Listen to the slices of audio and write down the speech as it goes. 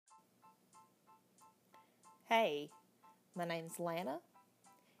Hey, my name's Lana,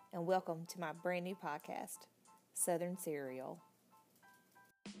 and welcome to my brand new podcast, Southern Serial.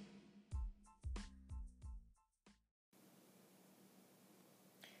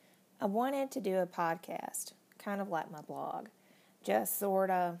 I wanted to do a podcast, kind of like my blog, just sort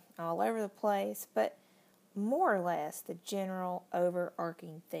of all over the place, but more or less the general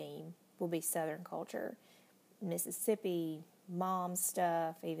overarching theme will be Southern culture, Mississippi, mom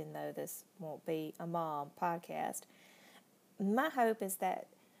stuff, even though this won't be a mom podcast. My hope is that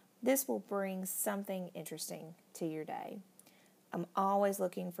this will bring something interesting to your day. I'm always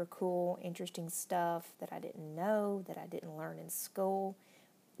looking for cool, interesting stuff that I didn't know, that I didn't learn in school.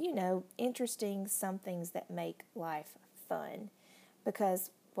 Interesting some things that make life fun.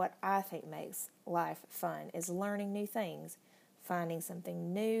 Because what I think makes life fun is learning new things, finding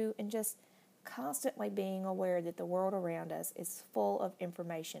something new, and just constantly being aware that the world around us is full of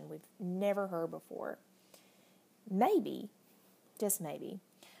information we've never heard before. Maybe, just maybe,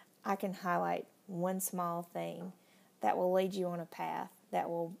 I can highlight one small thing that will lead you on a path that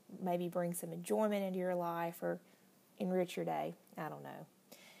will maybe bring some enjoyment into your life or enrich your day. I don't know.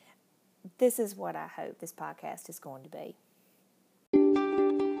 This is what I hope this podcast is going to be.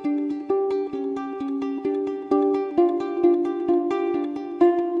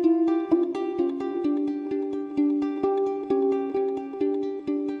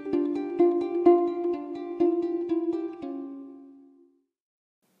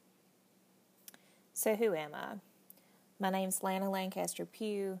 So who am I? My name's Lana Lancaster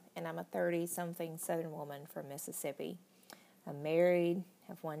Pugh, and I'm a 30-something Southern woman from Mississippi. I'm married,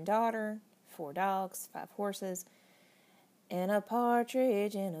 have one daughter, 4 dogs, 5 horses, and a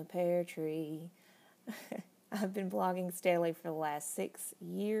partridge in a pear tree. I've been blogging steadily for the last 6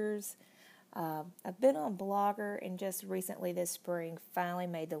 years. I've been on Blogger, and just recently this spring finally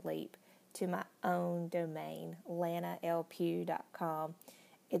made the leap to my own domain, lanalpugh.com.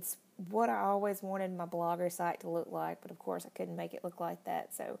 It's what I always wanted my Blogger site to look like, but of course I couldn't make it look like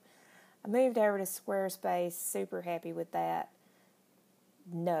that, so I moved over to Squarespace, super happy with that.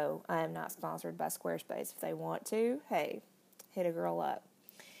 No, I am not sponsored by Squarespace. If they want to, hey, hit a girl up.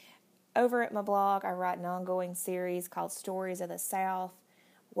 Over at my blog, I write an ongoing series called Stories of the South,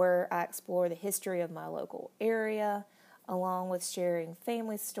 where I explore the history of my local area, along with sharing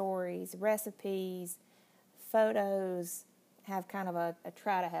family stories, recipes, photos. Have kind of I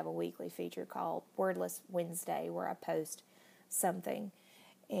try to have a weekly feature called Wordless Wednesday, where I post something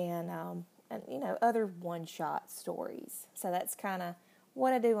and other one-shot stories. So that's kind of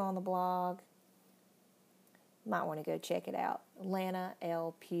what I do on the blog. Might want to go check it out,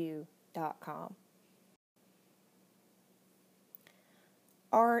 lanalpugh.com.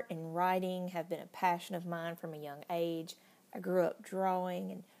 Art and writing have been a passion of mine from a young age. I grew up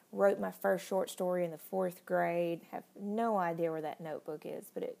drawing and wrote my first short story in the 4th grade. Have no idea where that notebook is,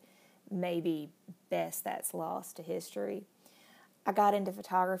 but it may be best that's lost to history. I got into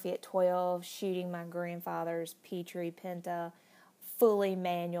photography at 12, shooting my grandfather's Petrie Penta fully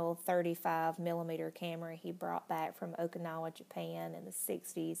manual 35 millimeter camera he brought back from Okinawa, Japan in the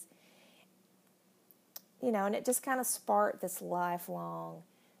 60s. And it just kind of sparked this lifelong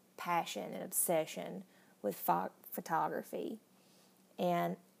passion and obsession with photography.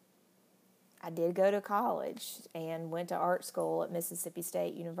 And I did go to college and went to art school at Mississippi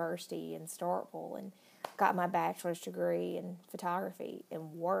State University in Starkville and got my bachelor's degree in photography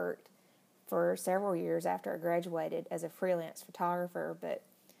and worked for several years after I graduated as a freelance photographer. But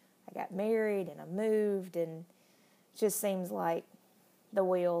I got married and I moved, and it just seems like the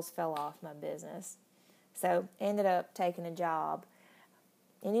wheels fell off my business. So ended up taking a job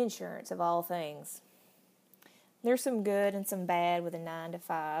in insurance, of all things. There's some good and some bad with a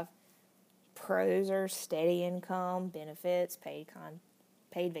 9-to-5. Pros are steady income, benefits, paid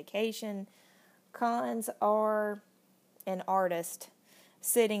vacation. Cons are an artist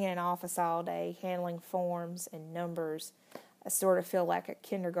sitting in an office all day, handling forms and numbers. I sort of feel like a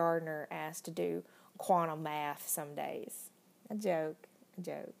kindergartner asked to do quantum math some days. A joke.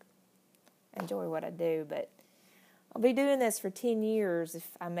 I enjoy what I do, but I'll be doing this for 10 years if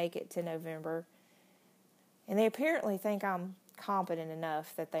I make it to November. And they apparently think I'm competent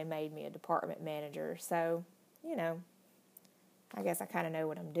enough that they made me a department manager. So, I guess I kind of know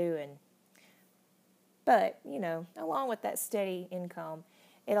what I'm doing. But, along with that steady income,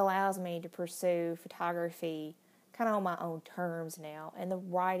 it allows me to pursue photography kind of on my own terms now, and the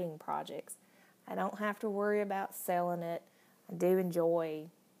writing projects. I don't have to worry about selling it. I do enjoy,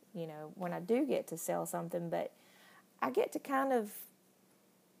 when I do get to sell something, but I get to kind of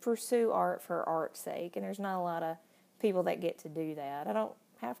pursue art for art's sake, and there's not a lot of people that get to do that. I don't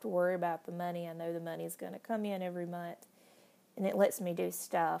have to worry about the money. I know the money is going to come in every month, and it lets me do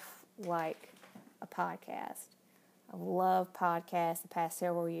stuff like a podcast. I love podcasts the past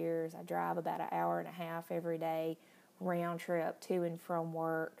several years. I drive about an hour and a half every day, round trip to and from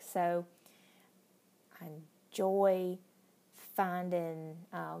work. So I enjoy finding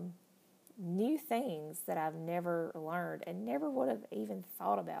new things that I've never learned and never would have even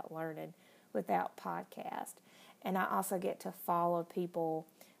thought about learning without podcast. And I also get to follow people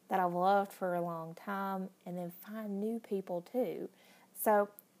that I've loved for a long time and then find new people too. So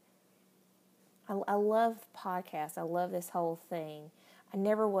I love podcasts. I love this whole thing. I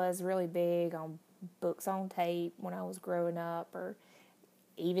never was really big on books on tape when I was growing up or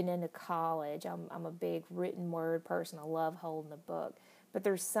even into college. I'm a big written word person. I love holding a book. But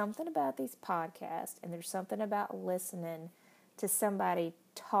there's something about these podcasts, and there's something about listening to somebody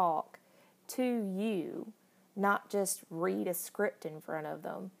talk to you, not just read a script in front of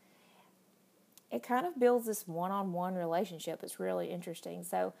them. It kind of builds this one-on-one relationship. It's really interesting.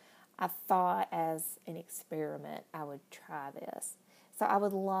 So I thought as an experiment I would try this. So I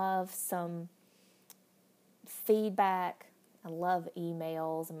would love some feedback. I love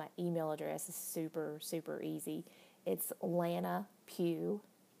emails, and my email address is super, super easy. It's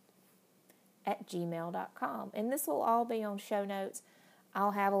lanapugh@gmail.com. And this will all be on show notes. I'll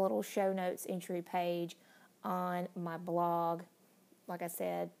have a little show notes entry page on my blog. Like I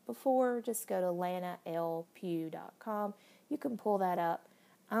said before, just go to lanapugh.com. You can pull that up.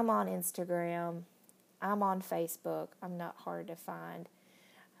 I'm on Instagram. I'm on Facebook. I'm not hard to find.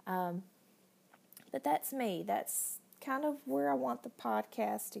 But that's me. That's kind of where I want the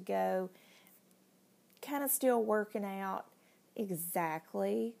podcast to go. Kind of still working out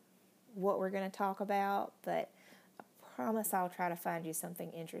exactly what we're going to talk about, but I promise I'll try to find you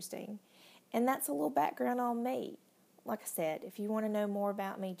something interesting. And that's a little background on me. Like I said, if you want to know more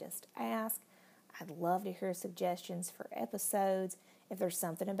about me, just ask. I'd love to hear suggestions for episodes. If there's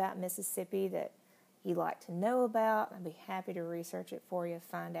something about Mississippi that you'd like to know about, I'd be happy to research it for you,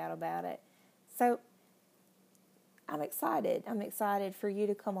 find out about it. So I'm excited. I'm excited for you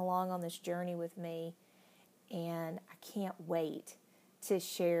to come along on this journey with me, and I can't wait to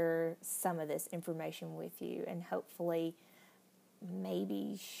share some of this information with you and hopefully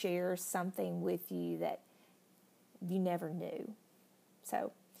maybe share something with you that you never knew.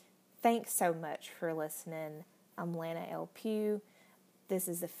 So thanks so much for listening. I'm Lana L. Pugh. This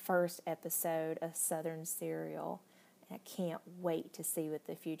is the first episode of Southern Serial, and I can't wait to see what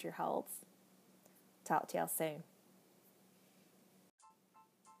the future holds. Talk to y'all soon.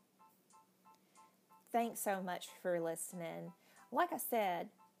 Thanks so much for listening. Like I said,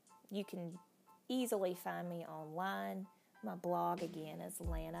 you can easily find me online. My blog again is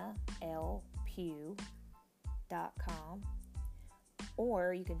lanalpugh.com.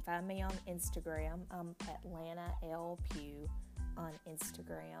 Or you can find me on Instagram. I'm at Lana L. Pugh on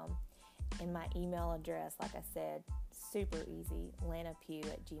Instagram. And my email address, like I said, super easy,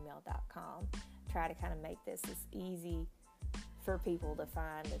 lanapugh@gmail.com. Try to kind of make this as easy for people to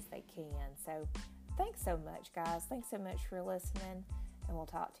find as they can. So thanks so much, guys. Thanks so much for listening, and we'll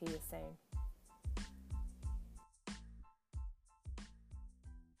talk to you soon.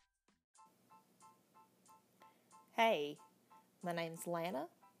 Hey, my name's Lana,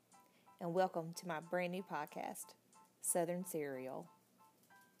 and welcome to my brand new podcast, Southern Serial.